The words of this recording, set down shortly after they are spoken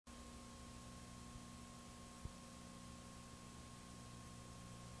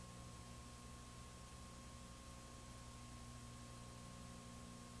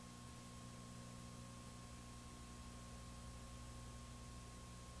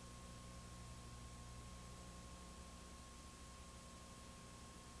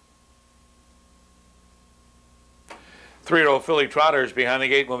3-year-old filly trotters behind the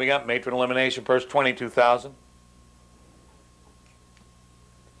gate moving up. Matron Elimination, purse 22,000.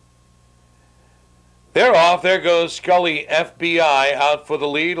 They're off. There goes Scully FBI out for the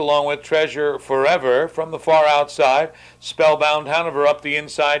lead, along with Treasure Forever from the far outside. Spellbound Hanover up the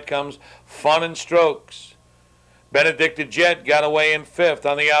inside comes Fun and Strokes. Benedicta Jet got away in fifth.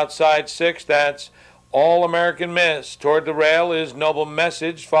 On the outside, sixth. That's All American Miss. Toward the rail is Noble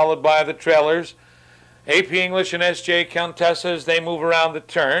Message, followed by the trailers. AP English and SJ Countessa as they move around the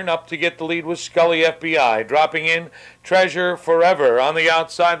turn. Up to get the lead was Scully FBI. Dropping in Treasure Forever. On the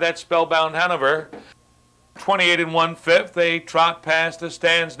outside, that's Spellbound Hanover. 28 1/5. They trot past the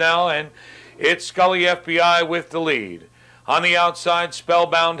stands now, and it's Scully FBI with the lead. On the outside,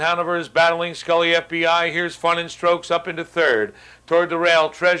 Spellbound Hanover is battling Scully FBI. Here's Fun and Strokes up into third. Toward the rail,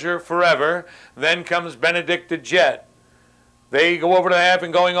 Treasure Forever. Then comes Benedicta Jet. They go over to the half,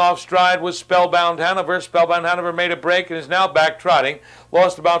 and going off stride was Spellbound Hanover. Spellbound Hanover made a break and is now back trotting.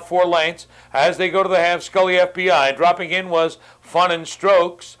 Lost about 4 lengths. As they go to the half, Scully FBI. Dropping in was Fun and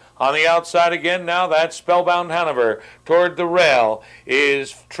Strokes. On the outside again now, that's Spellbound Hanover. Toward the rail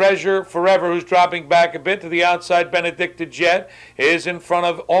is Treasure Forever, who's dropping back a bit. To the outside, Benedicta Jet is in front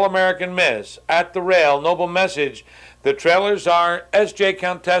of All American Miss. At the rail, Noble Message. The trailers are SJ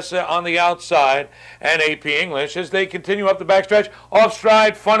Countessa on the outside and AP English as they continue up the backstretch. Off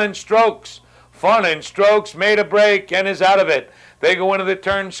stride, Fun and Strokes. Fun and Strokes made a break and is out of it. They go into the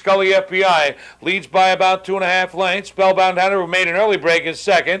turn. Scully FBI leads by about 2.5 lengths. Spellbound Hanover made an early break as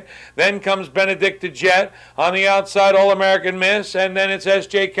second. Then comes Benedicta Jet. On the outside, All American Miss. And then it's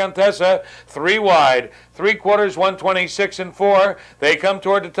SJ Countessa. 3 wide. 3/4, 126 4. They come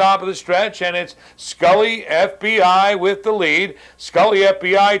toward the top of the stretch, and it's Scully FBI with the lead. Scully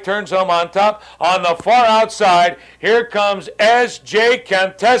FBI turns home on top. On the far outside, here comes SJ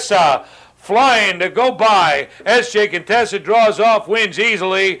Countessa. Flying to go by. SJ Countessa draws off, wins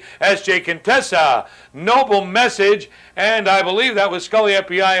easily. SJ Countessa, Noble Message, and I believe that was Scully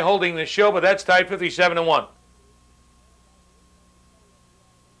FBI holding the show, but that's tied 57 1.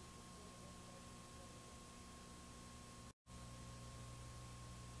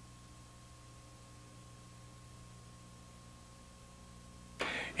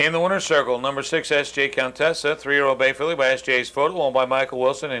 In the winner's circle, number 6, SJ Countessa, 3-year-old bay filly by SJ's Photo, owned by Michael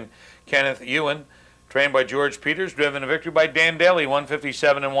Wilson and Kenneth Ewan, trained by George Peters, driven to victory by Dan Daley,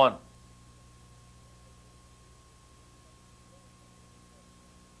 157 1.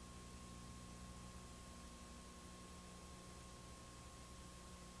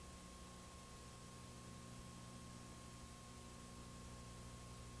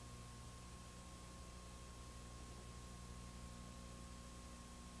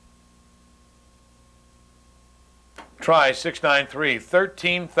 Try 693,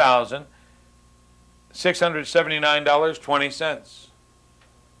 $13,679.20.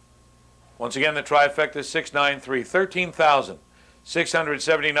 Once again, the trifecta 693,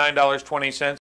 $13,679.20.